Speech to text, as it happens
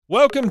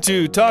Welcome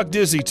to Talk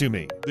Dizzy to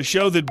Me, the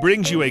show that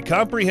brings you a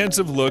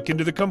comprehensive look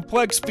into the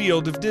complex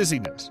field of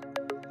dizziness.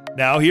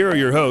 Now, here are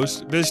your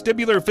hosts,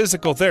 vestibular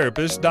physical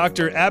therapist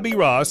Dr. Abby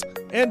Ross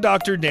and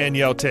Dr.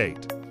 Danielle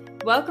Tate.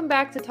 Welcome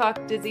back to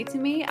Talk Dizzy to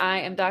Me. I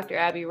am Dr.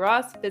 Abby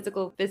Ross,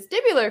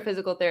 vestibular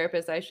physical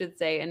therapist, I should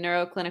say, and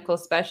neuroclinical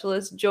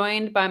specialist,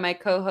 joined by my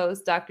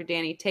co-host, Dr.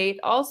 Danny Tate,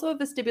 also a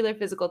vestibular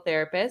physical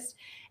therapist.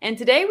 And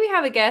today we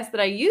have a guest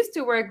that I used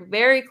to work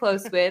very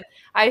close with.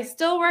 I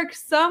still work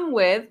some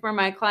with for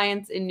my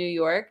clients in New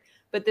York,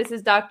 but this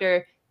is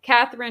Dr.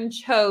 Catherine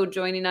Cho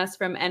joining us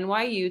from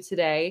NYU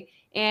today.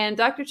 And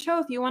Dr. Cho,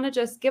 if you want to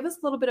just give us a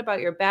little bit about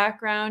your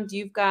background,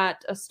 you've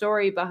got a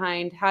story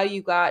behind how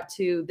you got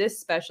to this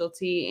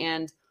specialty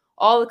and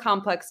all the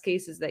complex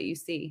cases that you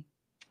see.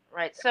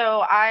 Right.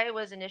 So I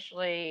was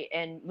initially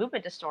in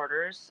movement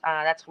disorders.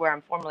 That's where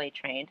I'm formally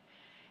trained.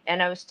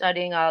 And I was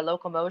studying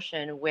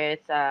locomotion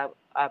with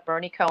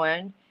Bernie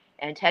Cohen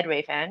and Ted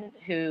Rafan,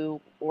 who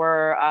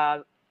were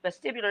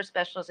vestibular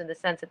specialists in the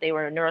sense that they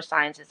were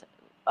neuroscientists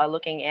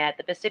looking at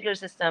the vestibular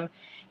system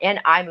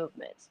and eye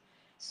movements.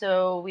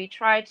 So we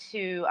tried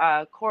to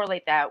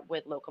correlate that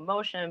with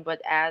locomotion, but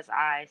as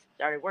I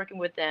started working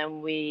with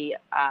them, we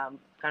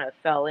kind of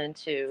fell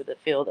into the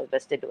field of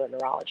vestibular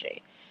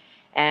neurology.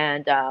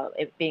 And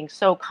it being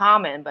so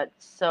common, but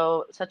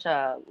such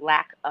a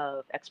lack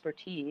of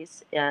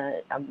expertise,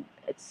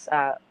 it's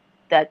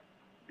that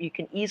you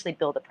can easily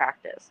build a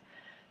practice.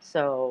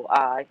 So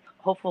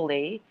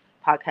hopefully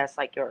podcasts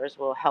like yours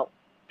will help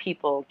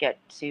people get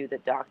to the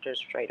doctors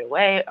straight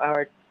away,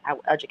 or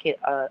educate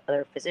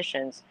other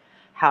physicians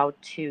how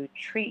to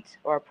treat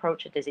or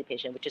approach a dizzy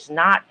patient, which is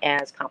not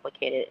as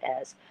complicated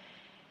as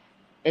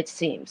it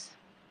seems.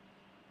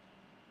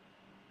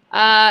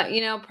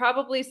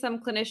 Probably some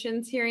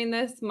clinicians hearing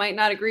this might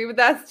not agree with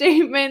that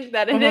statement,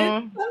 that it is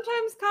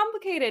sometimes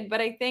complicated,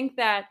 but I think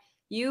that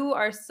you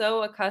are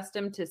so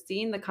accustomed to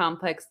seeing the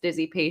complex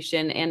dizzy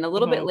patient. And a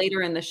little bit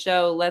later in the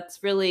show,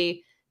 let's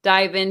really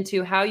dive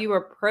into how you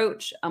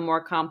approach a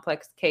more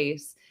complex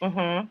case.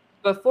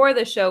 Before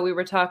the show, we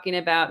were talking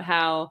about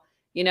how,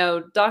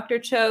 Dr.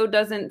 Cho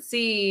doesn't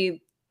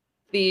see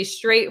the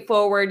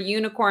straightforward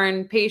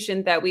unicorn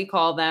patient that we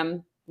call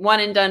them, one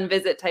and done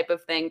visit type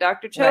of thing.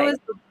 Dr. Cho is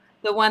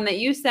the one that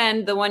you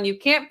send, the one you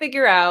can't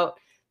figure out,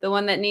 the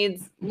one that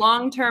needs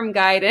long-term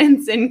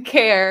guidance and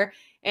care.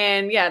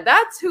 And yeah,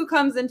 that's who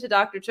comes into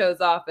Dr.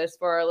 Cho's office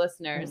for our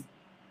listeners.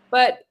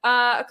 But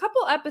a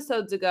couple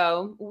episodes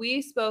ago,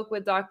 we spoke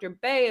with Dr.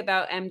 Bay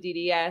about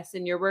MDDS,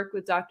 and your work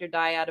with Dr.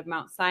 Dye out of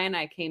Mount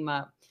Sinai came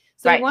up.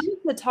 So I wanted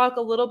to talk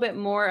a little bit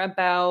more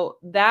about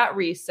that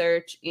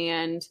research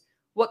and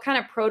what kind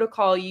of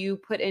protocol you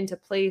put into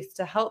place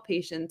to help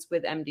patients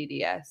with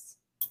MDDS.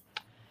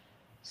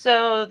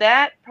 So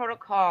that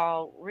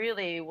protocol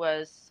really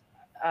was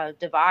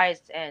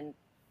devised and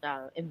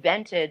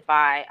invented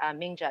by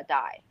Mingjia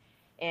Dai.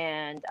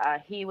 And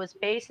he was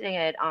basing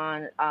it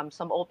on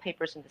some old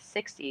papers in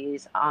the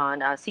 60s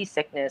on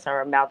seasickness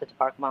or mal de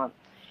débarquement,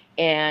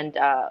 and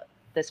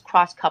this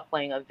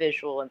cross-coupling of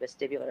visual and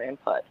vestibular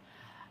input.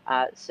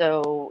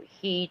 So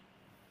he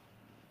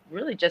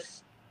really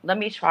just, let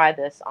me try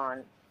this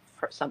on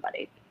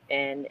somebody,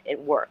 and it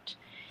worked.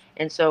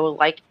 And so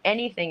like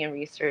anything in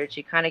research,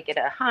 you kind of get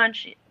a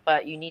hunch,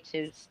 but you need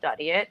to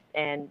study it.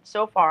 And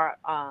so far,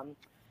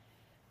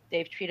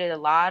 they've treated a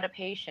lot of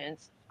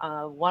patients.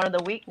 One of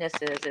the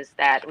weaknesses is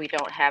that we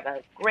don't have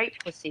a great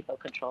placebo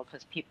control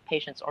because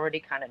patients already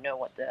kind of know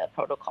what the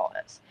protocol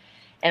is.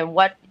 And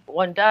what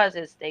one does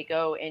is they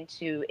go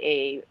into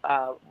a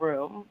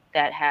room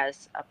that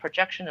has a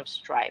projection of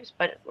stripes,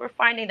 but we're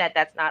finding that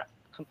that's not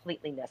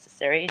completely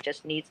necessary. It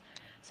just needs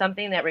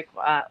something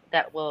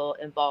that will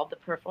involve the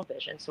peripheral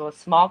vision. So a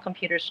small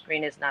computer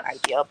screen is not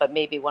ideal, but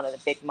maybe one of the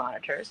big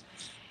monitors.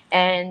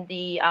 And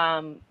the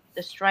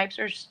stripes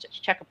or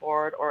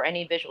checkerboard or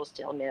any visual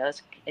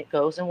stimulus, it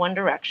goes in one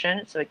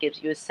direction, so it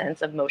gives you a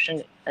sense of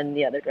motion in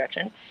the other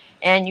direction,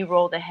 and you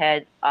roll the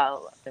head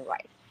left and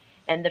right.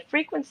 And the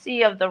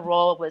frequency of the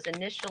roll was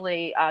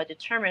initially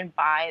determined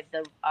by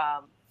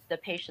the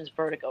patient's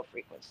vertigo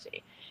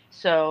frequency.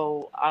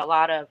 So a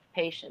lot of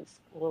patients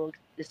will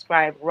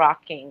describe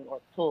rocking or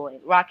pulling.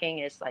 Rocking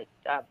is like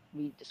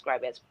we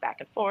describe it as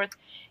back and forth,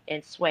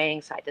 and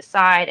swaying side to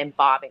side and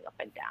bobbing up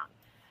and down.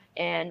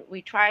 And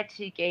we try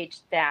to gauge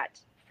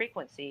that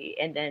frequency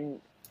and then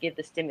give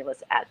the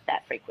stimulus at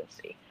that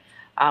frequency.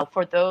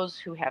 For those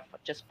who have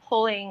just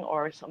pulling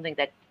or something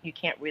that you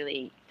can't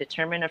really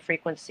determine a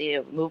frequency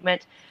of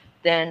movement,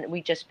 then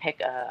we just pick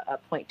a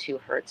 0.2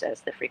 hertz as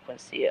the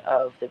frequency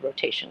of the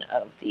rotation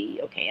of the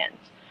OKN.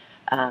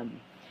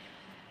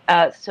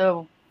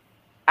 So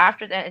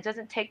after that, it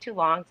doesn't take too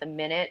long. It's a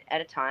minute at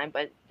a time,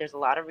 but there's a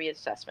lot of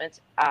reassessments.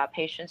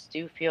 Patients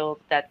do feel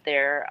that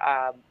their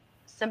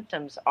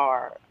symptoms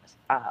are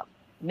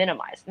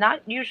minimized,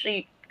 not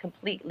usually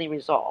completely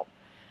resolved.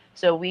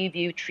 So we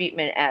view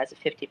treatment as a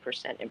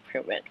 50%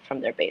 improvement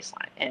from their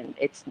baseline. And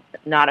it's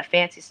not a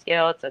fancy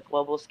scale. It's a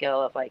global scale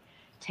of like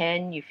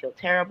 10, you feel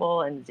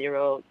terrible, and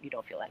 0, you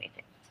don't feel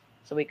anything.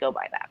 So we go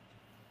by that.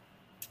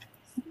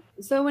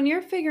 So when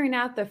you're figuring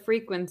out the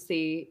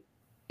frequency,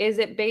 is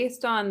it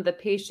based on the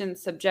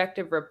patient's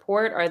subjective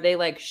report? Are they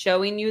like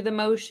showing you the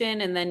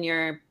motion and then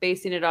you're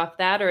basing it off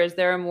that, or is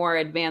there a more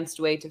advanced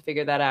way to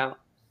figure that out?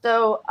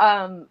 So,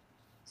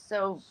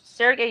 so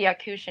Sergey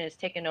Yakushin has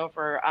taken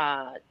over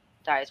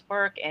Dai's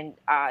work, and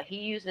he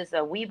uses a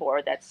Wii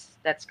board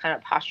that's kind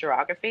of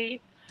posturography.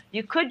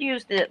 You could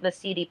use the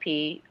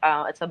CDP.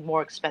 It's a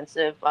more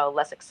expensive,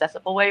 less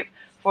accessible way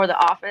for the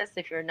office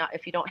if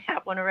you don't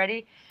have one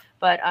already.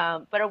 But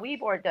a Wii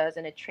board does,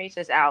 and it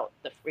traces out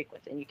the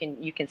frequency,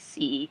 and you can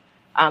see.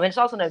 And it's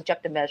also an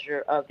objective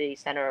measure of the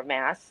center of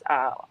mass,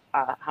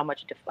 how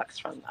much it deflects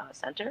from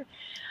center.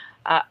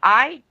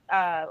 I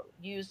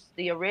used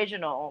the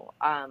original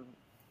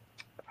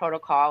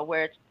protocol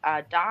where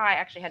Dai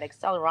actually had an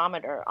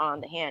accelerometer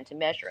on the hand to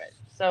measure it.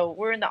 So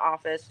we're in the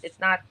office. It's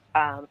not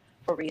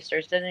for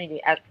research. It doesn't need to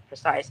be as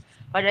precise.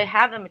 But I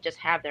have them just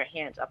have their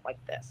hands up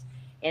like this.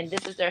 And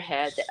this is their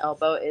head. The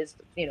elbow is,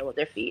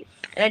 their feet.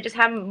 And I just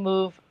have them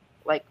move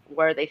like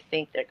where they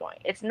think they're going.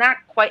 It's not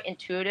quite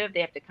intuitive.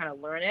 They have to kind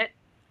of learn it.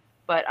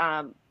 But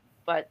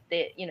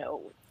they,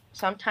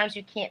 sometimes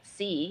you can't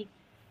see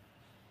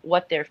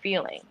what they're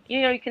feeling.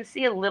 You can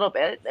see a little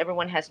bit.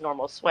 Everyone has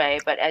normal sway,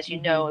 but as you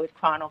know, with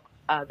chronic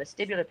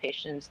vestibular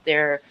patients,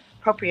 their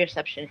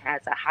proprioception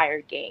has a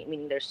higher gain,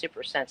 meaning they're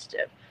super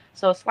sensitive.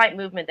 So a slight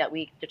movement that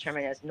we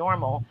determine as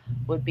normal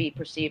would be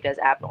perceived as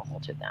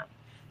abnormal to them.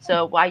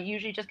 So I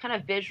usually just kind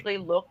of visually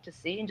look to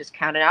see and just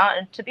count it out.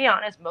 And to be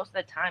honest, most of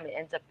the time it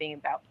ends up being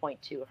about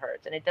 0.2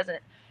 hertz. And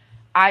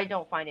I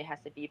don't find it has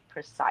to be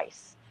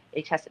precise.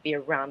 It has to be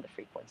around the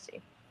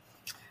frequency.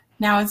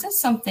 Now, is this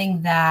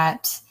something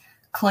that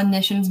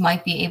clinicians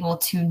might be able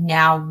to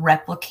now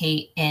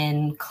replicate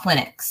in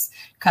clinics?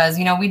 Because,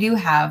 we do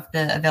have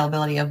the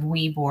availability of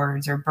Wii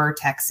boards or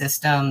Vertex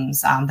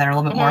systems that are a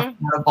little bit more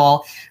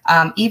affordable.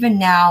 Even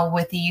now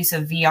with the use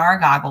of VR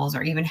goggles,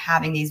 or even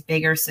having these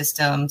bigger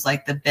systems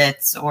like the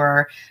BITS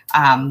or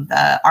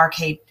the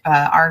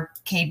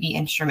RKB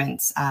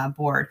Instruments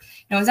board,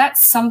 is that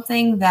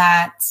something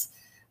that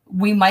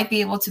we might be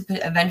able to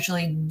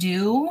eventually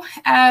do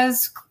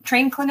as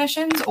trained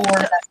clinicians, or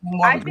that's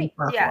more I think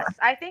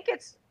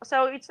it's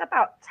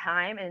about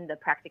time and the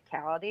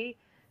practicality.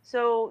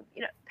 So,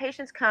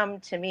 patients come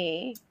to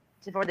me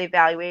for the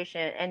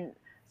evaluation, and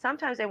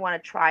sometimes they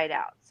want to try it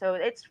out. So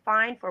it's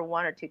fine for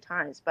 1 or 2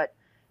 times, but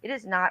it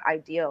is not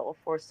ideal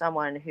for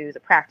someone who's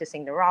a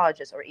practicing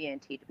neurologist or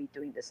ENT to be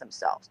doing this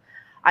themselves.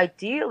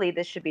 Ideally,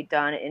 this should be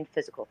done in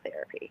physical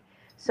therapy.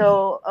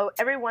 So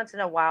every once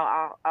in a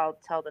while, I'll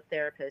tell the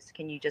therapist,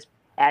 can you just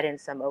add in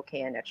some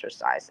OKN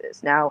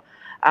exercises? Now,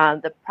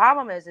 the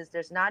problem is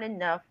there's not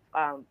enough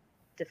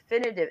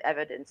definitive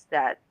evidence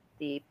that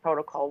the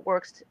protocol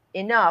works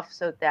enough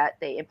so that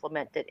they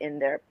implement it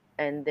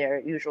in their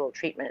usual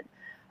treatment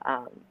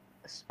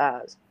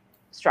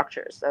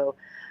structures. So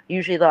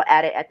usually they'll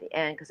add it at the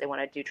end because they want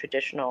to do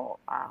traditional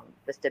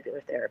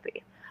vestibular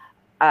therapy.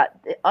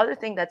 The other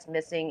thing that's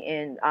missing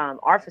in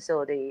our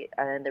facility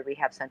and the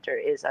rehab center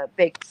is a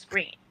big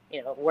screen.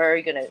 Where are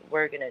you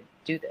gonna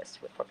do this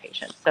for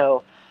patients?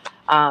 So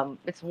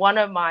it's one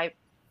of my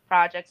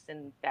projects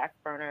in back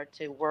burner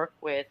to work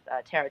with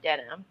Tara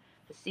Denham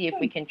to see if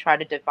we can try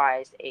to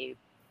devise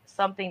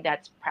something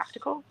that's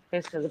practical,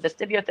 because the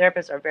vestibular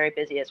therapists are very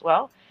busy as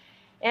well,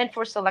 and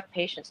for select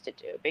patients to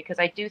do, because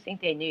I do think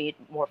they need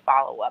more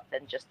follow-up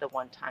than just the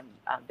one-time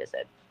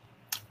visit.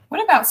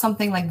 What about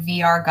something like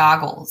VR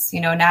goggles?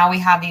 Now we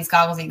have these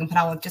goggles that you can put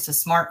on with just a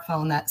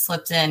smartphone that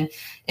slips in.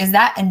 Is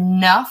that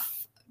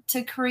enough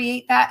to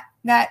create that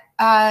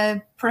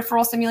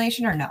peripheral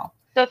stimulation, or no?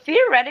 So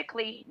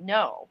theoretically,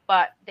 no,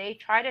 but they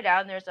tried it out,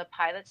 and there's a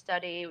pilot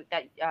study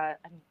that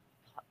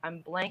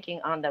I'm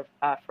blanking on the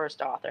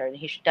first author, and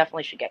he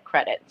definitely should get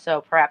credit.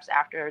 So perhaps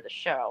after the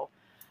show,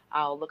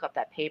 I'll look up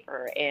that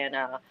paper, and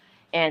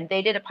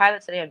they did a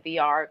pilot study on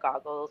VR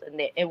goggles, and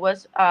it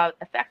was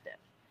effective.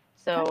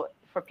 So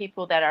for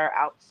people that are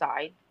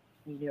outside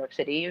New York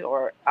City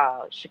or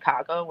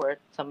Chicago, where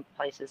some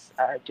places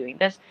are doing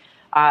this,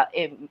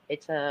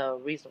 it's a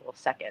reasonable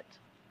second.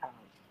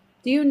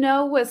 Do you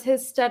know, was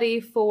his study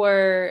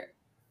for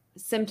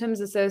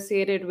symptoms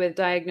associated with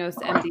diagnosed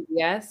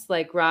MDDS,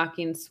 like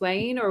rocking,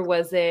 swaying, or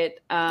was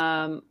it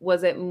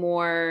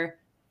more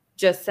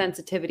just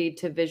sensitivity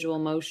to visual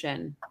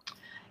motion?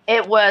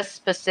 It was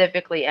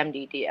specifically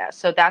MDDS.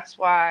 So that's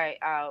why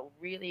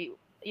really,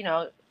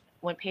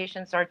 when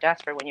patients are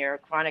desperate, when you're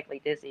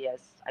chronically dizzy, as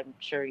I'm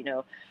sure you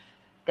know,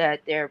 that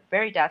they're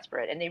very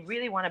desperate and they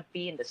really want to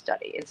be in the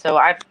study. And so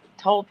I've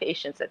told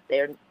patients that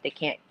they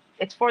can't,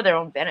 it's for their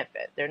own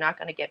benefit. They're not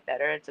going to get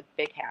better. It's a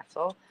big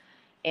hassle.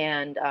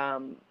 And, I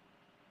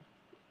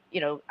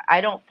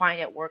don't find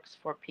it works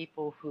for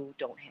people who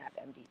don't have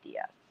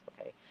MDDS.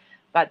 Okay.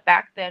 But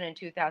back then in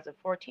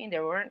 2014,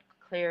 there weren't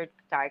clear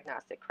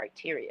diagnostic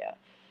criteria.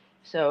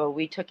 So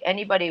we took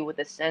anybody with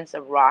a sense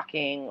of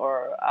rocking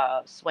or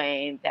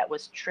swaying that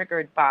was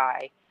triggered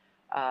by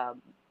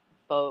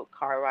boat,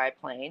 car ride,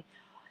 plane.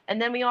 And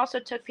then we also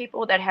took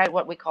people that had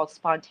what we call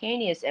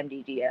spontaneous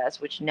MDDS,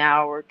 which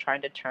now we're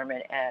trying to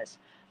determine as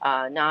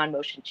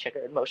non-motion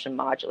triggered, motion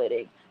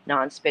modulating,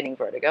 non-spinning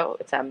vertigo.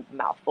 It's a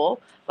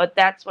mouthful, but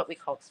that's what we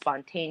call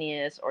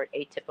spontaneous or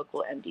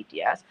atypical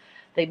MDDS.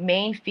 The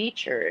main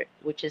feature,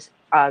 which is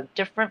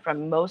different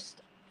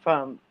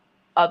from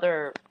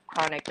other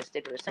chronic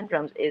vestibular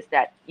syndromes, is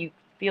that you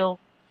feel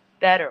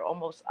better,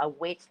 almost a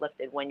weight's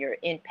lifted when you're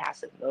in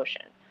passive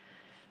motion.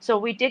 So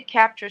we did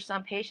capture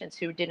some patients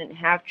who didn't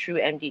have true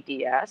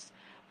MDDS,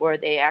 where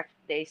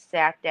they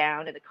sat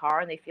down in the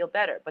car and they feel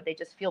better, but they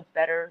just feel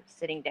better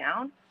sitting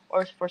down,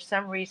 or for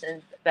some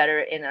reason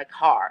better in a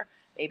car.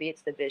 Maybe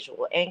it's the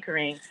visual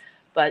anchoring,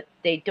 but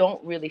they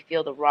don't really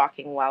feel the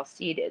rocking while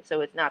seated.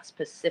 So it's not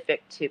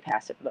specific to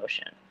passive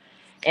motion.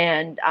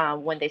 And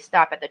when they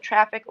stop at the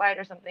traffic light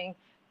or something,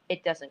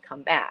 it doesn't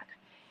come back.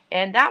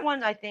 And that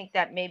one, I think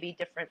that may be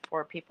different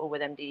for people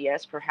with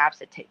MDDS.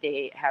 Perhaps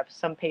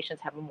some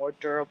patients have a more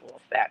durable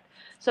effect.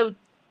 So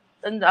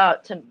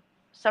to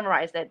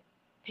summarize, that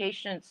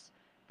patients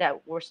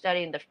that were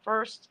studying the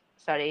first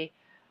study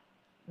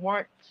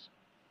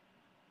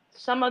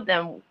some of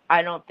them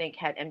I don't think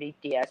had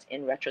MDDS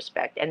in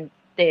retrospect, and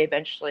they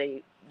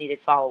eventually needed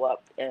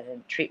follow-up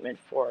and treatment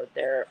for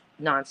their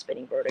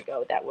non-spinning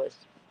vertigo that was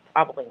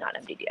probably not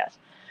MDDS.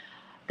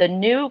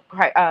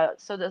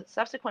 So the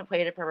subsequent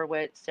plated paper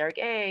with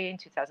Sergey in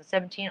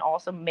 2017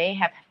 also may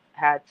have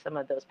had some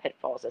of those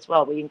pitfalls as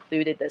well. We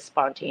included the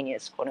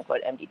spontaneous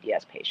quote-unquote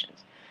MDDS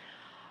patients.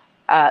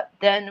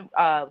 Then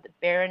the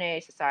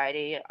Baronet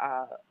Society,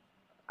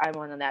 I'm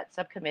on that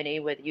subcommittee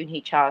with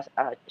Yoon-Hee Cha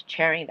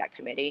chairing that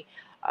committee,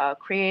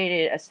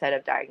 created a set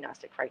of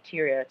diagnostic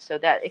criteria so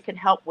that it can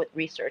help with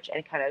research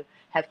and kind of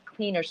have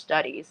cleaner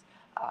studies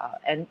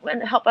and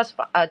help us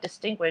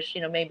distinguish,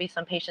 maybe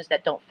some patients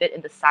that don't fit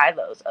in the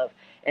silos of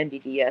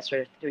MDDS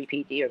or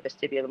 3PD or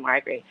vestibular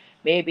migraine.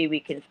 Maybe we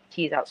can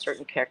tease out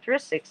certain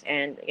characteristics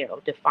and,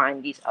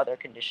 define these other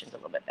conditions a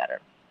little bit better.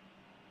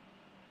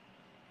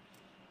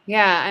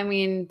 Yeah, I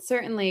mean,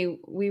 certainly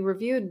we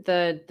reviewed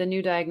the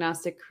new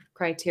diagnostic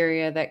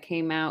criteria that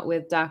came out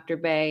with Dr.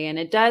 Bay, and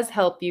it does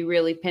help you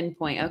really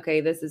pinpoint,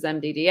 okay, this is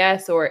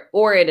MDDS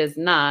or it is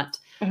not.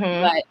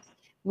 Mm-hmm. But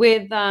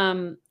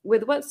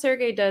with what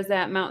Sergey does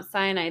at Mount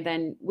Sinai,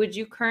 then would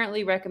you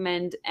currently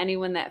recommend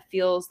anyone that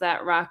feels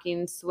that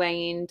rocking,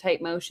 swaying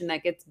type motion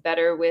that gets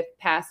better with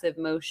passive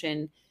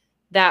motion,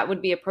 that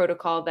would be a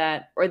protocol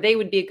or they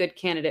would be a good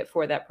candidate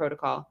for that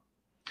protocol?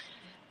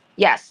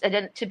 Yes, and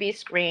then to be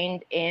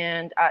screened,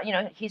 and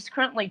he's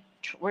currently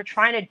we're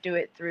trying to do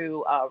it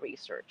through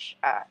research,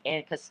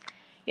 and because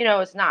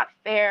it's not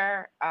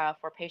fair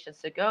for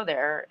patients to go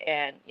there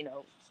and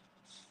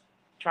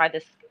try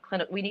this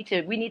clinic. We need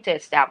to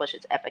establish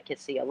its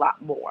efficacy a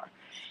lot more.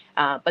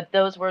 But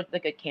those were the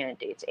good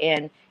candidates,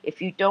 and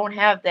if you don't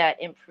have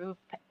that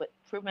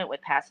improvement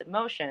with passive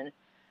motion,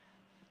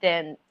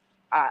 then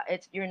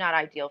you're not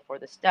ideal for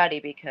the study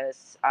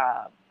because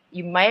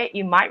you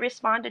might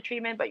respond to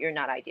treatment, but you're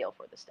not ideal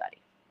for the study.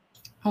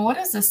 What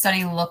does the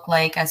study look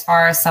like as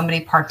far as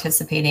somebody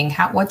participating?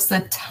 What's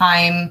the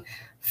time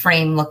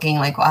frame looking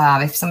like?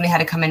 If somebody had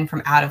to come in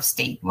from out of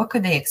state, what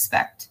could they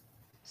expect?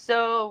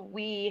 So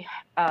we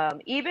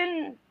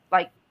even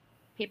like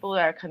people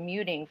that are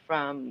commuting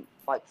from,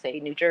 let's say,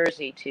 New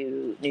Jersey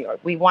to New York,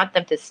 we want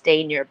them to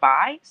stay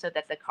nearby so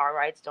that the car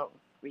rides don't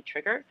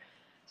re-trigger.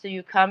 So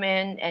you come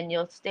in and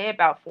you'll stay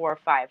about 4 or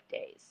 5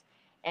 days.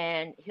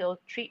 And he'll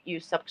treat you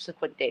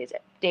subsequent days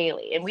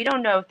daily. And we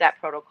don't know if that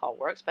protocol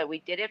works, but we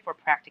did it for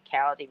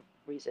practicality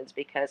reasons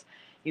because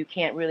you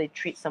can't really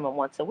treat someone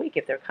once a week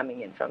if they're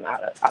coming in from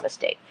out of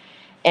state.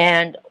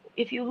 And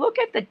if you look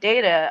at the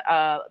data,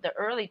 the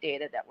early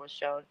data that was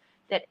shown,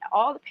 that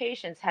all the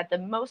patients had the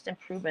most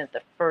improvement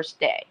the first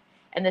day.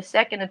 And the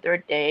second and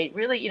third day,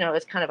 really,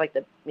 it's kind of like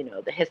the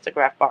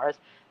histograph bars.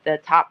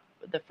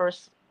 The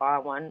first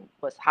one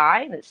was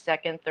high, and the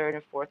second, third,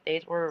 and fourth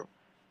days were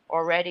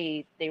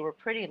they were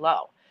pretty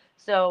low.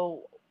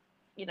 So,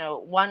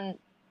 one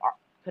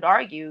could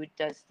argue,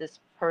 does this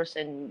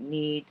person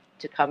need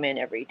to come in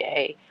every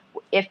day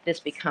if this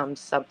becomes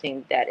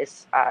something that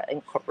is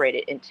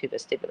incorporated into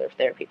vestibular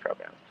therapy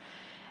programs?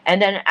 And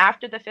then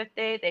after the 5th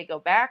day, they go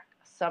back.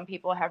 Some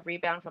people have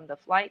rebound from the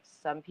flights.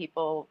 Some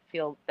people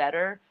feel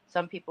better.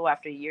 Some people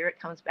after a year, it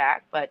comes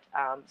back. But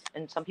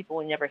and some people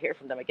will never hear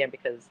from them again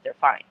because they're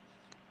fine.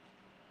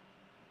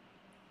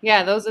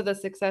 Yeah, those are the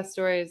success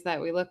stories that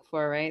we look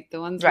for, right?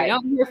 The ones we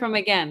don't hear from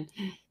again.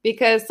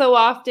 Because so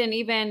often,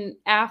 even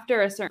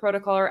after a certain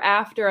protocol or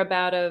after a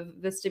bout of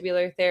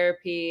vestibular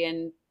therapy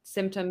and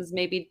symptoms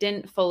maybe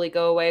didn't fully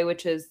go away,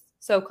 which is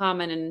so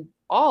common in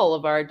all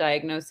of our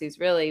diagnoses,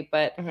 really.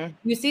 But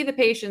you see the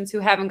patients who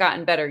haven't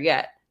gotten better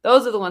yet.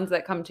 Those are the ones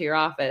that come to your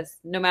office,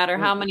 no matter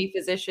how many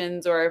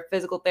physicians or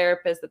physical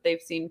therapists that they've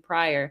seen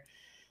prior.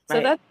 So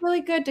that's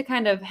really good to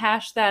kind of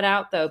hash that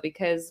out, though,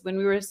 because when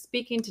we were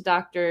speaking to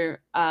Dr.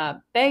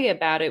 Bay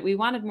about it, we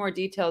wanted more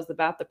details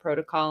about the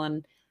protocol.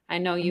 And I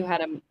know you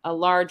had a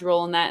large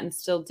role in that and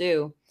still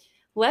do.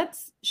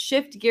 Let's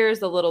shift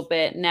gears a little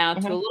bit now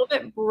to a little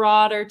bit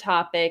broader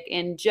topic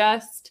and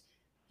just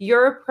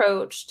your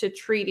approach to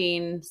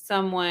treating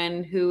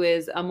someone who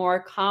is a more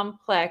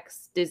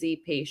complex dizzy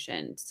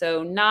patient.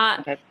 So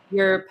not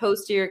your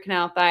posterior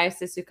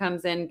canalithiasis who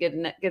comes in, gets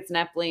an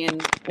epilepsy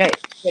and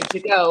good to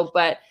go,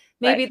 but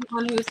maybe the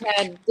one who's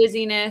had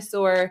dizziness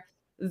or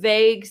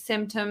vague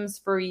symptoms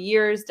for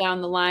years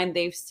down the line.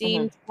 They've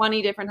seen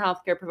 20 different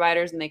healthcare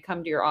providers and they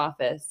come to your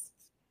office.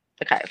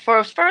 Okay.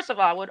 First of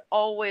all, I would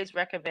always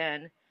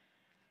recommend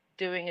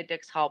doing a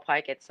Dix-Hall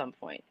Pike at some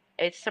point.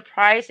 It's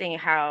surprising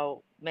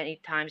how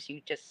many times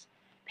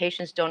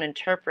patients don't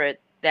interpret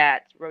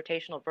that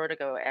rotational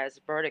vertigo as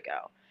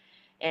vertigo.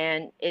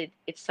 And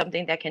it's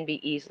something that can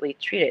be easily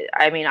treated.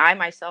 I mean, I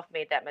myself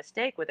made that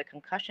mistake with a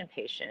concussion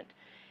patient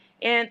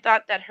and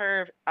thought that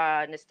her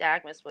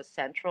nystagmus was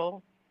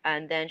central.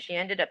 And then she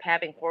ended up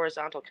having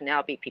horizontal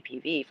canal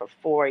BPPV for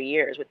 4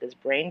 years with this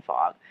brain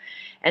fog.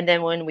 And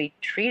then when we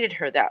treated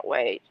her that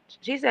way,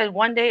 she said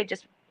one day it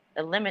just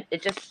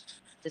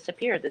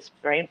disappeared. This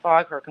brain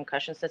fog, her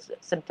concussion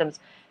symptoms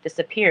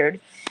disappeared.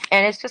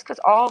 And it's just because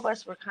all of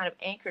us were kind of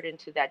anchored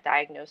into that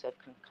diagnosis of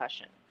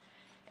concussion.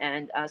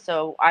 And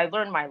so I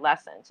learned my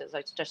lesson. So it's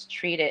like, just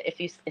treat it.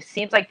 It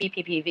seems like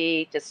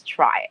BPPV, just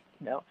try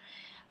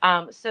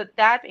it, So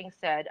that being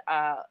said,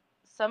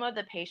 some of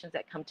the patients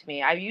that come to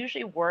me, I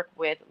usually work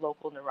with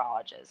local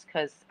neurologists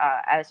because,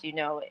 as you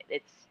know,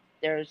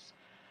 there's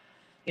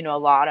a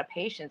lot of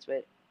patients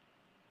with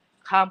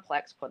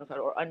complex, quote unquote,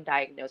 or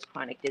undiagnosed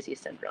chronic dizzy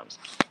syndromes.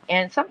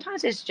 And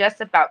sometimes it's just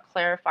about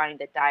clarifying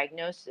the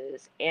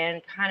diagnosis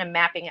and kind of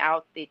mapping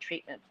out the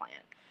treatment plan.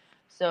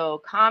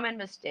 So common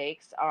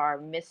mistakes are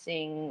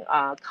missing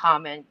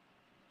common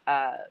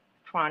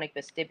chronic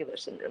vestibular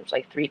syndromes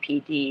like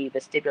 3PD,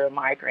 vestibular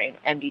migraine,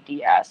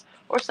 MDDS,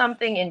 or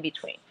something in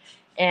between.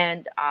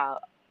 And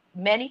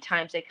many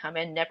times they come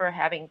in never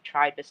having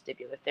tried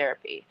vestibular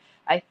therapy.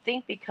 I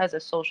think because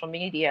of social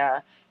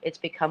media, it's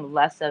become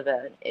less of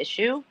an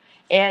issue,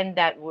 and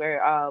that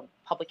where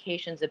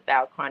publications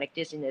about chronic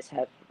dizziness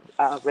have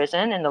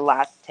risen in the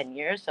last 10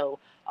 years. So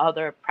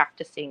other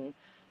practicing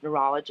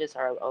neurologists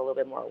are a little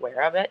bit more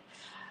aware of it.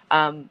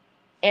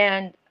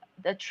 And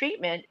the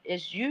treatment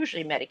is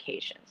usually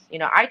medications.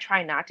 I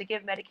try not to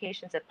give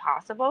medications if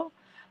possible,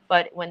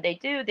 but when they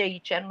do,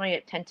 they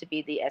generally tend to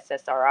be the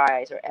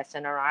SSRIs or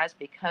SNRIs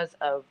because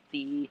of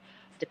the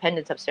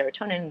dependence of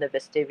serotonin in the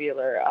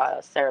vestibular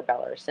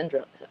cerebellar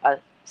syndrome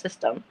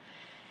system,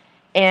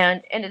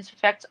 and its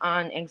effects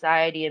on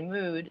anxiety and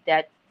mood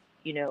that,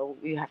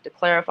 you have to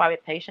clarify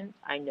with patients.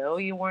 I know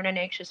you weren't an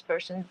anxious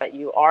person, but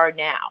you are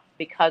now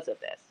because of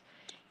this.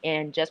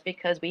 And just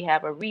because we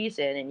have a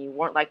reason and you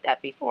weren't like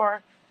that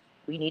before,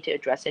 we need to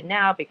address it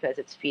now because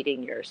it's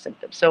feeding your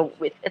symptoms. So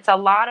it's a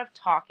lot of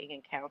talking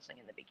and counseling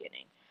in the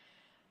beginning.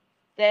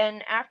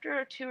 Then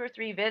after 2 or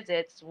 3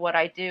 visits, what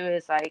I do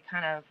is I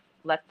kind of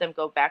let them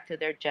go back to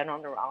their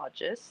general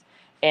neurologist,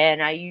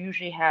 and I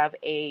usually have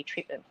a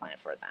treatment plan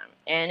for them.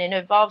 And it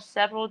involves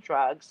several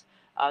drugs,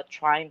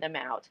 trying them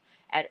out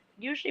at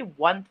usually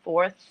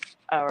 1/4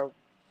 or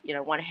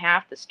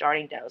 1/2 the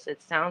starting dose.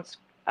 It sounds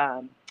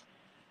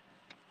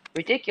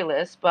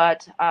ridiculous,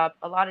 but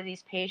a lot of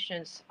these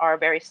patients are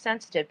very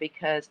sensitive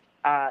because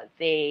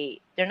they're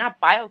not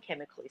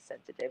biochemically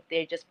sensitive.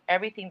 They just,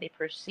 everything they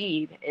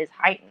perceive is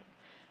heightened.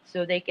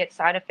 So they get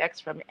side effects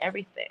from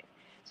everything.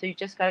 So you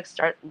just got to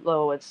start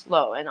low and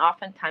slow. And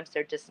oftentimes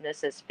they're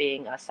dismissed as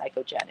being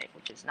psychogenic,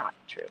 which is not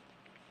true.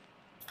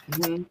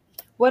 Mm-hmm.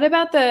 What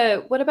about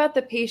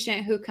the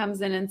patient who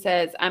comes in and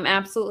says, I'm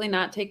absolutely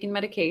not taking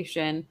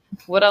medication.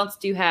 What else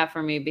do you have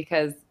for me?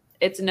 Because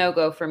it's a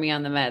no-go for me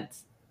on the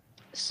meds.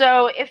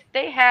 So if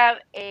they have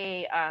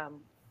a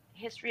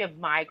history of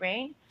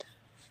migraine,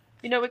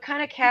 we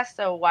kind of cast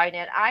a wide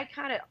net. I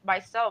kind of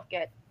myself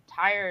get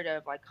tired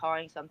of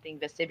calling something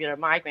vestibular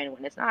migraine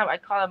when it's not. I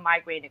call it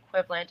migraine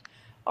equivalent,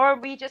 or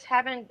we just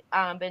haven't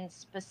been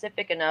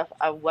specific enough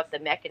of what the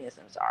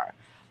mechanisms are.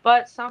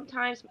 But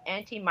sometimes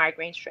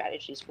anti-migraine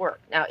strategies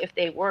work. Now, if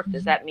they work,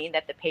 does that mean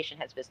that the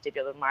patient has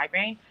vestibular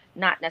migraine?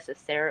 Not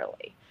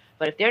necessarily.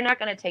 But if they're not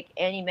going to take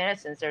any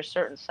medicines, there are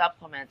certain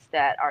supplements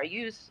that are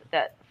used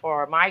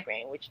for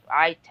migraine, which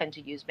I tend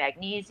to use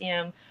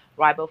magnesium,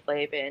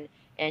 riboflavin,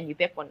 and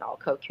ubiquinol,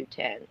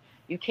 CoQ10.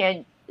 You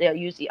can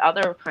use the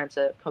other kinds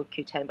of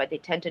CoQ10, but they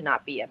tend to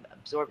not be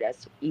absorbed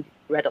as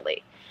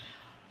readily.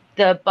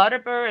 The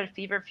Butterbur and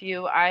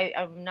Feverfew, I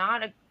am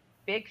not a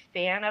big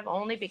fan of,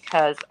 only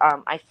because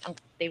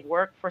they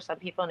work for some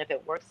people, and if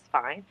it works,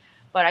 fine.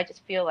 But I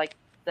just feel like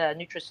the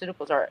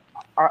nutraceuticals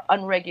are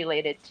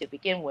unregulated to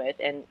begin with,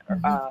 and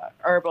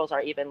herbals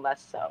are even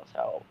less so.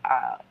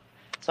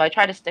 So I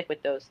try to stick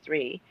with those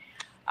 3.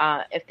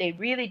 If they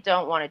really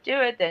don't want to do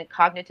it, then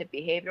cognitive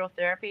behavioral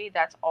therapy,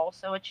 that's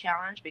also a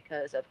challenge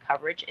because of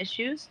coverage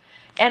issues.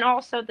 And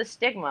also the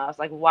stigma is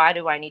like, why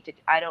do I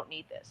don't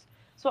need this.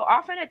 So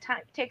often it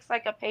takes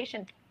a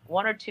patient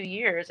 1 or 2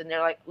 years, and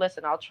they're like,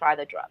 listen, I'll try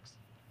the drugs,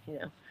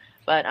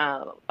 But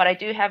I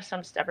do have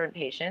some stubborn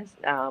patients,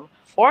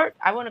 or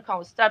I wouldn't call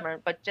them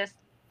stubborn, but just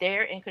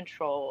they're in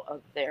control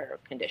of their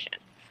condition.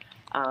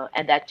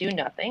 and that do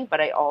nothing.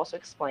 But I also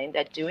explained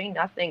that doing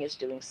nothing is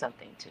doing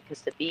something too,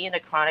 because to be in a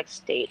chronic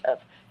state of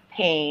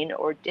pain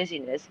or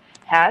dizziness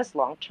has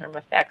long-term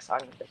effects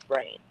on the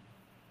brain.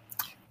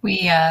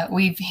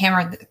 We've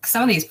hammered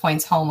some of these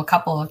points home a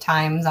couple of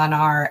times on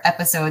our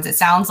episodes. It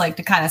sounds like,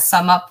 to kind of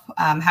sum up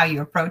how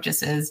you approach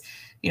this, is,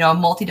 a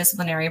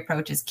multidisciplinary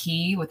approach is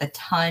key, with a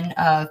ton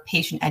of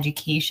patient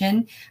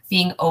education,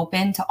 being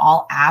open to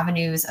all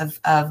avenues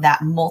of that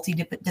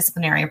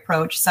multidisciplinary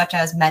approach, such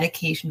as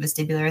medication,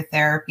 vestibular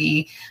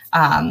therapy,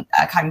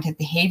 cognitive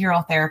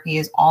behavioral therapy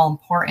is all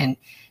important.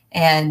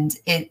 And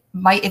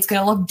it's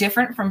going to look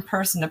different from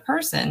person to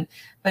person.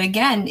 But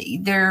again,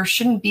 there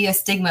shouldn't be a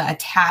stigma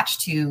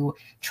attached to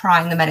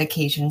trying the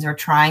medications or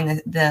trying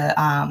the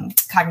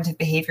cognitive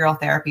behavioral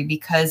therapy,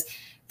 because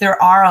there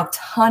are a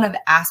ton of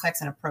aspects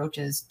and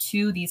approaches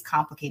to these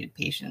complicated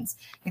patients,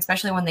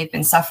 especially when they've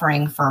been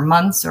suffering for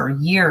months or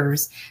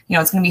years.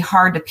 It's going to be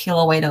hard to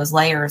peel away those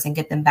layers and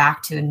get them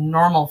back to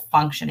normal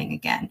functioning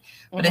again.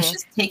 But it's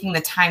just taking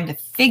the time to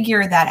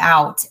figure that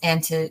out,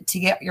 and to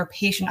get your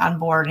patient on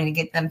board and to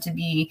get them to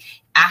be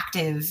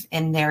active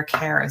in their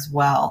care as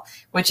well,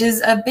 which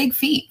is a big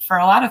feat for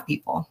a lot of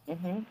people.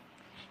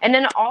 And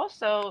then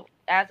also,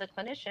 as a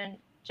clinician,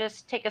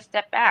 just take a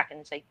step back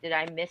and say, did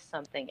I miss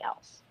something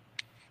else?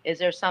 Is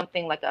there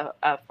something like a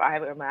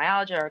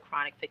fibromyalgia or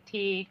chronic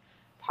fatigue?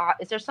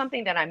 Is there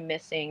something that I'm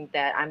missing,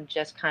 that I'm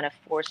just kind of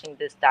forcing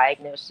this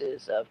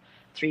diagnosis of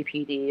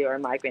 3PD or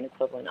migraine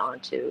equivalent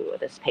onto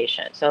this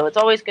patient? So it's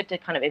always good to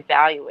kind of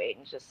evaluate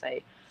and just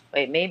say,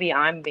 wait, maybe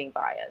I'm being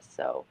biased.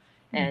 So,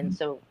 and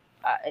so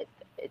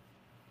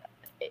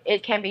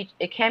it can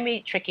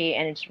be tricky,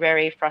 and it's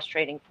very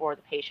frustrating for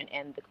the patient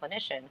and the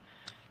clinician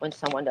when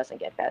someone doesn't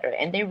get better,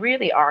 and they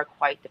really are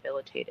quite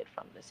debilitated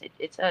from this.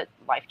 It's a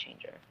life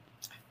changer.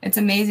 It's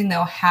amazing,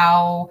 though,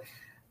 how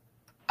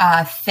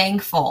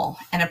thankful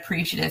and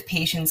appreciative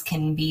patients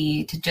can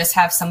be to just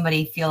have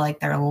somebody feel like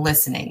they're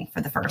listening for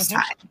the first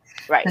time.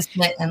 Right. To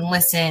sit and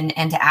listen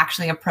and to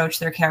actually approach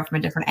their care from a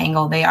different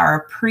angle. They are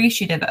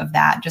appreciative of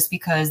that, just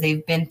because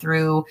they've been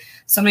through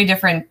so many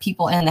different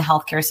people in the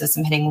healthcare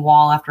system, hitting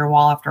wall after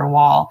wall after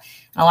wall.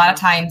 And a lot of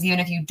times, even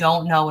if you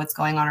don't know what's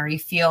going on, or you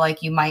feel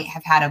like you might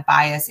have had a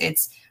bias,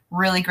 it's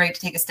really great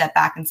to take a step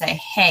back and say,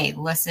 hey,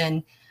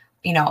 listen,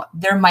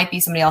 there might be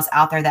somebody else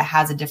out there that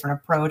has a different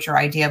approach or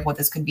idea of what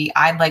this could be.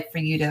 I'd like for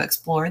you to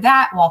explore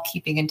that while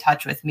keeping in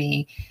touch with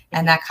me.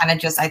 And that kind of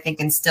just, I think,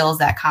 instills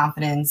that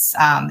confidence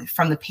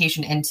from the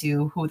patient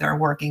into who they're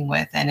working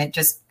with. And it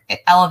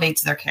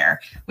elevates their care.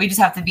 We just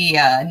have to be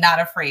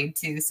not afraid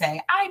to say,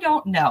 I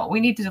don't know. We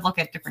need to look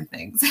at different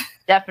things.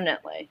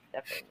 Definitely.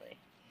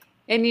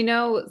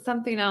 And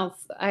something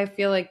else, I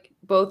feel like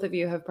both of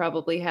you have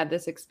probably had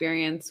this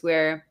experience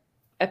where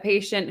a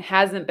patient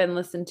hasn't been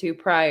listened to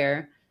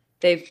prior.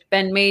 They've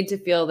been made to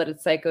feel that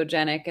it's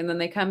psychogenic. And then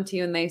they come to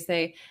you and they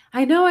say,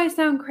 I know I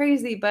sound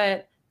crazy,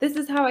 but this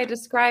is how I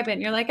describe it.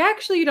 And you're like,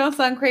 actually, you don't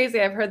sound crazy.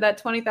 I've heard that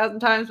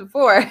 20,000 times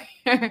before.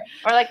 Or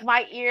like,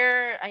 my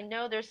ear, I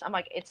know I'm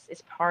like,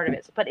 it's part of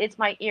it, but it's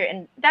my ear.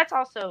 And that's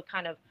also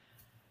kind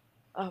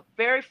of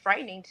very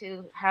frightening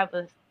to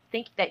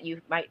think that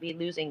you might be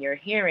losing your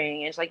hearing.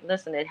 And it's like,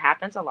 listen, it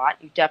happens a lot.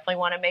 You definitely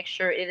want to make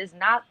sure it is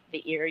not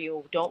the ear.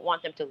 You don't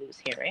want them to lose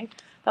hearing.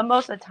 But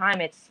most of the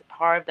time, it's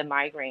part of the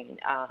migraine,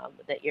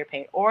 the ear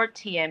pain, or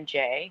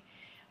TMJ,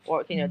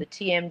 or the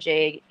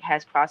TMJ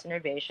has cross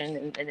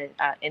innervation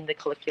in the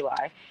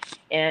colliculi,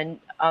 and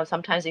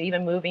sometimes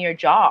even moving your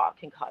jaw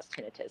can cause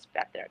tinnitus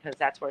back there, because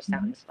that's where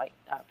sound is like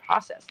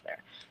processed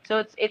there.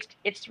 So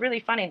it's really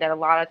funny that a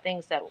lot of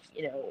things that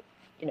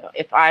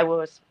if I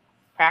was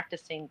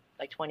practicing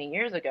like 20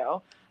 years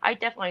ago, I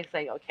definitely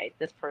say, okay,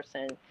 this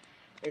person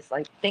is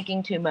like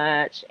thinking too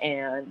much,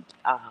 and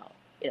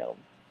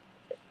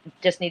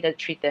just need to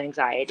treat the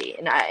anxiety.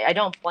 And I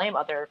don't blame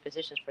other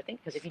physicians for thinking,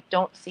 because if you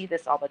don't see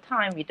this all the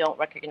time, you don't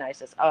recognize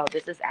this. Oh,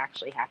 this is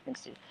actually happens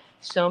to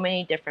so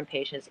many different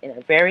patients in a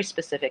very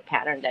specific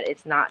pattern, that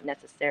it's not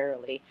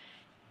necessarily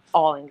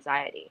all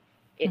anxiety.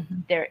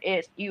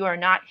 You are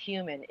not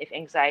human if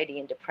anxiety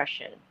and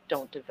depression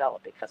don't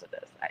develop because of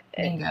this.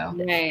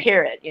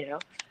 Period.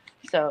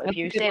 So if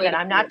you say that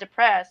I'm not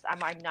depressed, I'm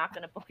not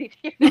going to believe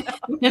you.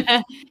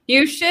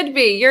 You should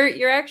be.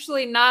 You're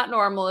actually not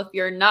normal if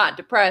you're not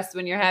depressed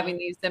when you're having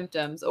these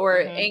symptoms,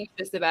 or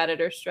anxious about it,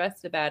 or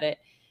stressed about it.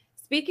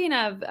 Speaking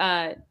of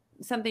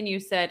something you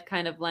said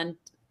kind of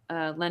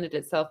lended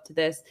itself to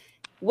this.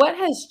 What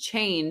has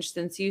changed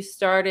since you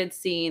started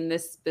seeing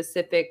this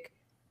specific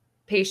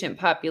patient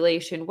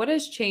population? What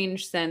has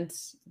changed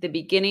since the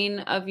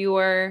beginning of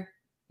your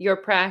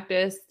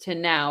practice to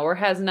now, or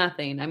has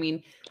nothing? I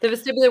mean, the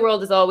vestibular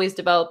world is always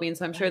developing,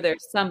 so I'm sure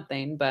there's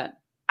something, but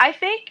I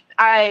think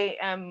I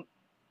am,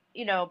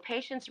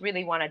 patients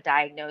really want a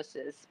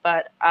diagnosis,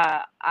 but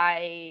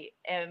I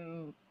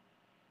am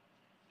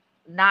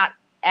not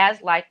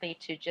as likely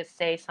to just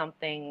say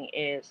something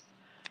is,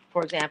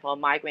 for example, a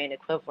migraine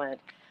equivalent,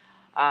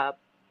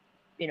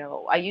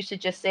 I used to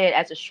just say it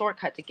as a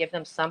shortcut to give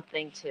them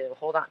something to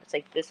hold on. It's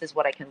like, this is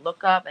what I can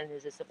look up, and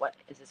is this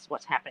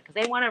what's happening?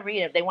 Because they want to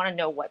read it, they want to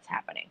know what's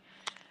happening.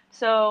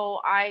 So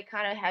I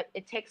kind of have,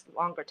 it takes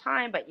longer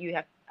time, but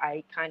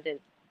I kind of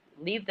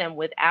leave them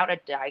without a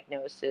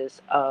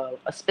diagnosis of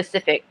a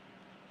specific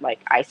like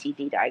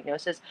ICD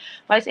diagnosis.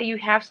 But I say you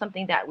have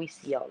something that we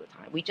see all the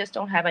time. We just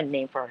don't have a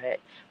name for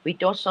it. We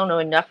don't know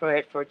enough for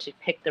it to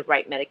pick the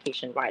right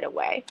medication right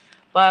away.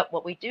 But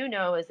what we do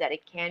know is that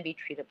it can be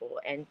treatable.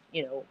 And,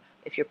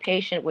 if you're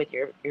patient with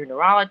your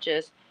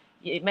neurologist,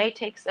 it may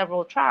take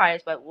several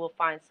tries, but we'll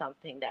find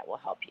something that will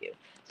help you.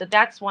 So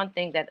that's one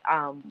thing that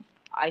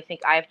I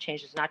think I have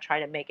changed, is not try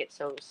to make it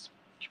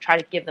try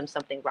to give them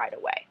something right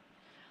away.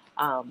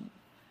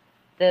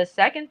 The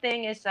second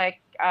thing is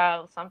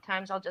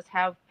sometimes I'll just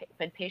have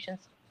when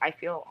patients I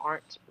feel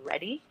aren't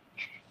ready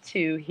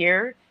to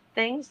hear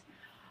things.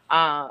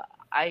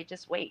 I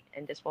just wait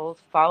and just will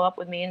follow up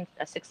with me in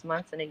 6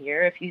 months and a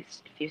year if you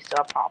still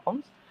have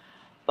problems.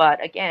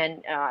 But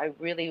again, I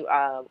really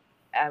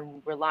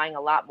am relying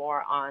a lot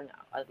more on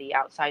the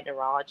outside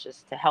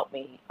neurologists to help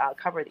me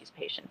cover these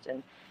patients,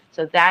 and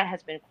so that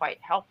has been quite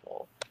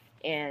helpful.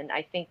 And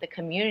I think the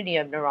community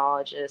of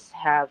neurologists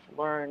have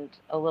learned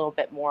a little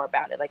bit more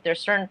about it. Like, there's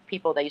certain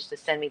people that used to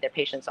send me their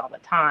patients all the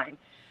time,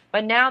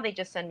 but now they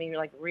just send me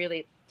like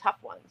really tough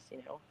ones,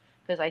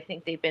 because I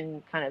think they've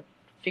been kind of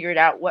figured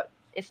out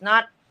it's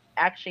not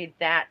actually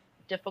that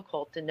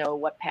difficult to know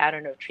what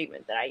pattern of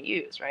treatment that I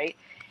use, right?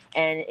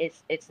 And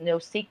it's no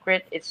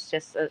secret. It's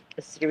just a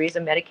series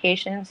of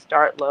medications,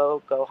 start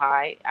low, go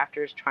high,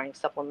 after trying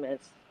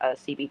supplements,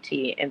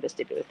 CBT, and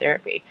vestibular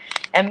therapy.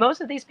 And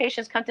most of these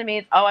patients come to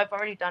me, I've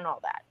already done all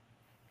that.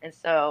 And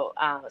so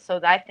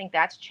I think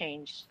that's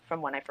changed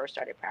from when I first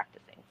started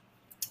practicing.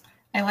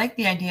 I like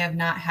the idea of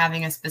not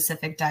having a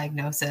specific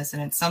diagnosis.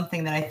 And it's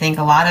something that I think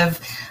a lot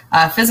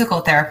of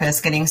physical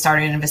therapists getting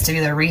started in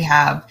vestibular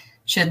rehab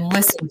should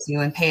listen to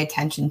and pay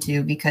attention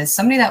to, because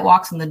somebody that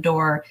walks in the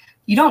door,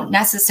 you don't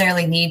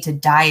necessarily need to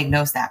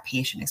diagnose that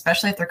patient,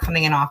 especially if they're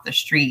coming in off the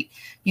street.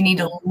 You need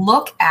to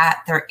look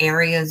at their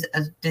areas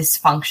of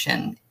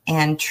dysfunction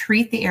and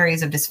treat the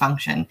areas of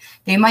dysfunction.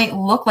 They might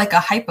look like a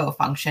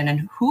hypofunction,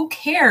 and who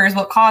cares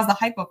what caused the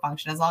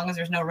hypofunction as long as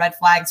there's no red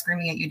flag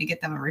screaming at you to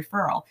get them a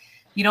referral.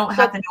 You don't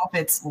have to know if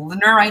it's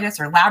neuritis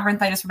or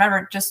labyrinthitis,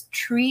 whatever. Just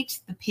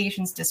treat the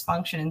patient's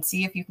dysfunction and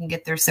see if you can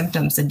get their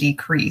symptoms to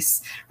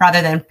decrease,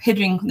 rather than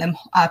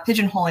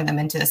pigeonholing them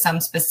into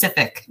some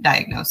specific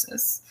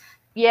diagnosis.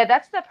 Yeah,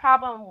 that's the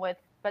problem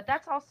but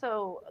that's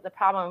also the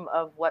problem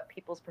of what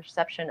people's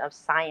perception of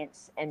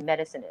science and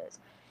medicine is.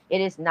 It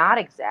is not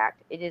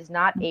exact. It is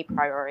not a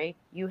priori.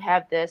 You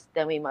have this,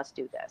 then we must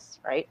do this,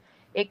 right?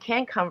 It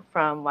can come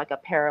from like a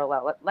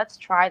parallel. Let's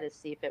try this,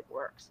 see if it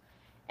works.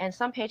 And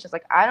some patients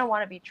like, I don't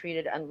want to be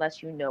treated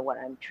unless you know what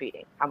I'm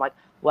treating. I'm like,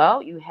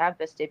 well, you have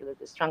vestibular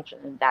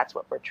dysfunction, and that's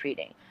what we're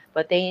treating.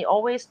 But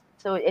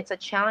so it's a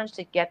challenge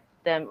to get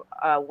them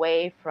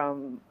away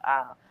from,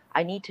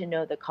 I need to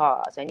know the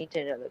cause. I need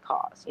to know the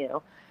cause.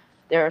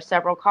 There are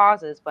several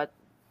causes, but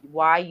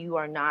why you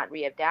are not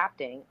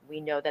readapting,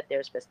 we know that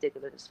there's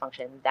vestibular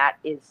dysfunction. That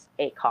is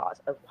a cause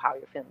of how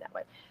you're feeling that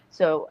way.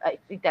 So I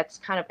think that's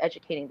kind of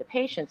educating the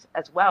patients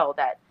as well,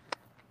 that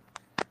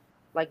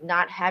like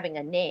not having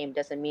a name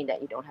doesn't mean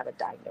that you don't have a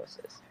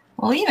diagnosis.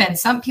 Well, even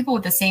some people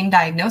with the same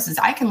diagnosis,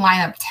 I can line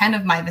up 10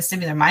 of my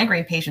vestibular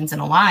migraine patients in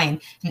a line,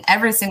 and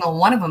every single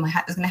one of them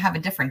is going to have a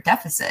different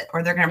deficit,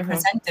 or they're going to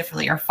present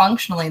differently, or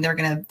functionally they're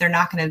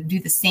not going to do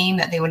the same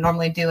that they would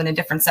normally do in a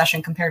different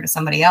session compared to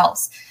somebody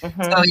else.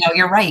 So,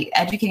 you're right.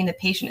 Educating the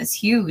patient is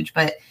huge,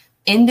 but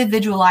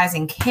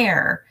individualizing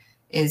care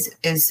is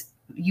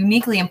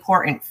uniquely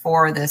important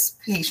for this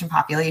patient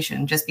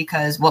population, just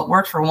because what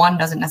worked for one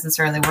doesn't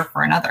necessarily work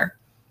for another,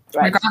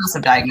 regardless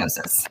of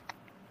diagnosis.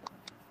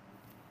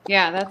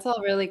 Yeah, that's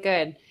all really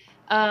good.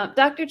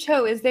 Dr.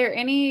 Cho, is there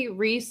any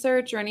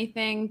research or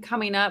anything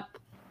coming up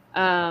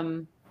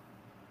in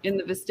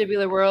the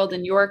vestibular world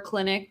in your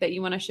clinic that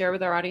you want to share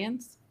with our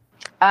audience?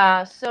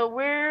 So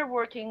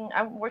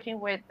I'm working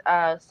with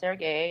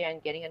Sergey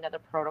and getting another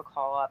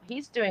protocol up.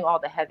 He's doing all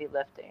the heavy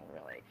lifting,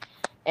 really.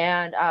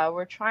 And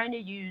we're trying to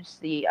use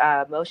the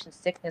motion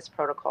sickness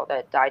protocol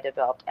that Dai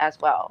developed as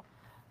well.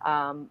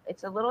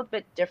 It's a little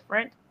bit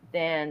different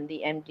than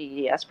the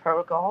MDDS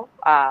protocol,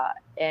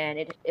 and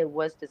it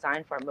was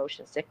designed for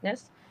motion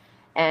sickness.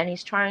 And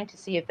he's trying to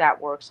see if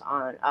that works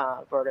on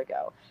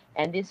vertigo.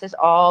 And this is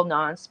all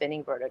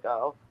non-spinning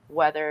vertigo,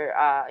 whether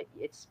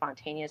it's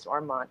spontaneous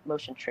or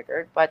motion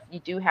triggered, but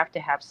you do have to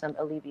have some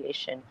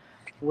alleviation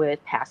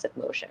with passive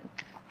motion.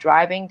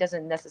 Driving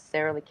doesn't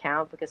necessarily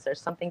count, because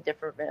there's something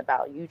different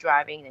about you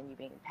driving and you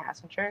being a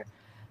passenger.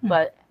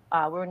 But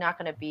we're not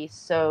going to be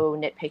so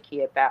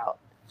nitpicky about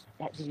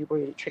were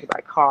you triggered by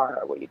a car,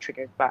 or were you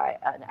triggered by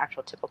an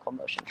actual typical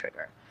motion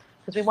trigger?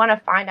 Because we want to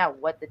find out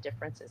what the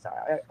differences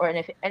are,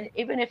 and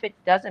even if it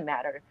doesn't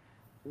matter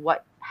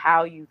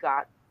how you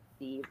got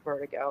the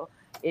vertigo,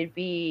 it'd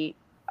be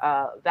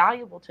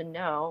valuable to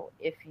know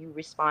if you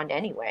respond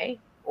anyway,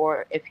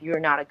 or if you're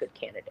not a good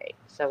candidate.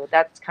 So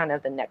that's kind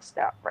of the next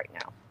step right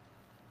now.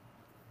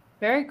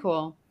 Very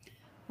cool.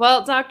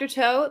 Well, Dr.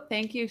 Toh,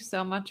 thank you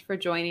so much for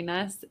joining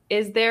us.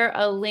 Is there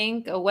a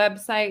link, a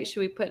website? Should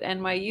we put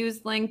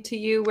NYU's link to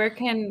you? Where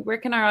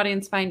can our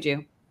audience find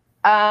you?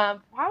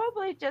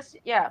 Probably just,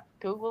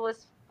 Google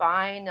is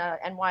fine,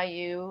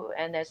 NYU,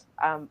 and there's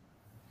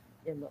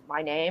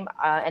my name.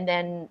 And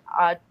then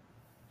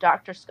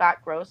Dr. Scott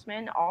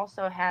Grossman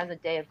also has a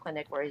day of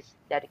clinic where he's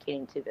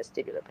dedicating to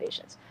vestibular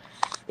patients.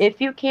 If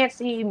you can't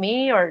see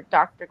me or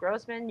Dr.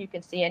 Grossman, you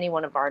can see any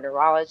one of our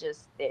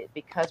neurologists.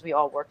 Because we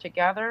all work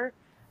together,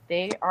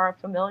 they are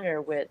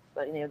familiar with,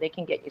 they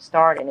can get you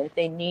started. And if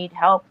they need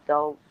help,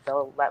 they'll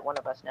let one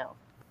of us know.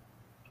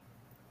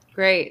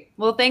 Great.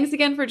 Well, thanks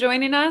again for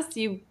joining us.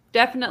 You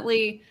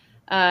definitely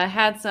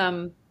had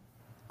some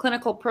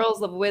clinical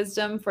pearls of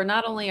wisdom for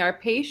not only our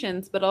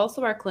patients, but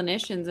also our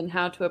clinicians and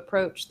how to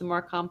approach the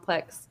more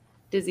complex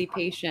dizzy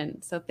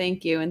patient. So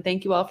thank you. And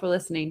thank you all for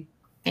listening.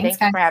 Thanks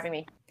for having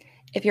me.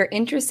 If you're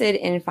interested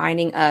in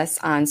finding us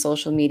on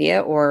social media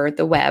or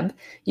the web,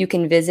 you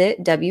can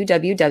visit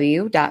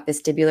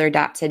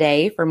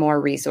www.vestibular.today for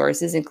more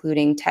resources,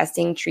 including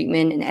testing,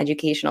 treatment, and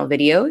educational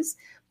videos,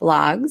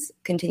 blogs,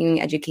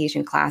 continuing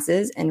education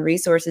classes, and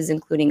resources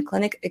including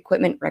clinic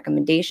equipment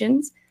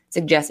recommendations,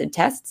 suggested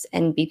tests,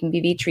 and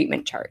BPPV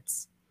treatment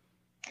charts.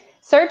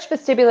 Search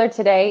Vestibular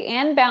Today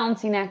and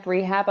Balancing Act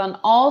Rehab on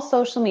all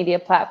social media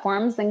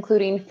platforms,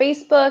 including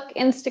Facebook,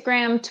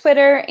 Instagram,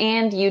 Twitter,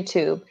 and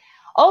YouTube.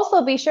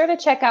 Also, be sure to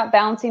check out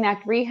Balancing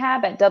Act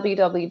Rehab at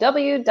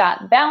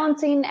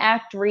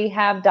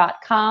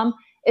www.balancingactrehab.com,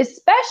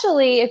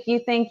 especially if you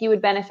think you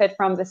would benefit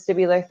from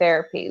vestibular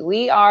therapy.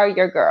 We are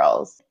your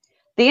girls.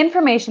 The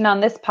information on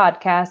this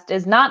podcast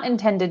is not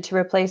intended to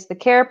replace the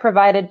care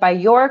provided by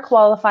your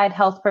qualified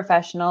health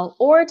professional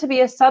or to be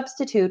a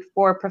substitute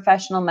for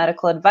professional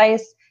medical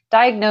advice,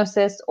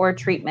 diagnosis, or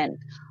treatment.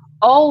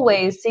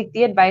 Always seek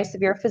the advice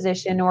of your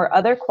physician or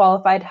other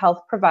qualified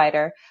health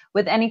provider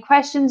with any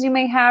questions you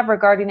may have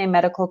regarding a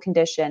medical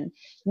condition.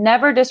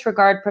 Never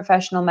disregard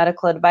professional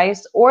medical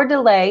advice or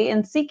delay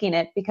in seeking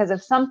it because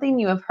of something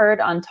you have heard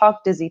on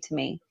Talk Dizzy to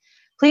Me.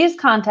 Please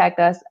contact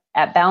us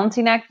at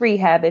Balancing Act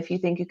Rehab if you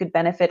think you could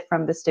benefit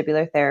from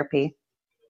vestibular therapy.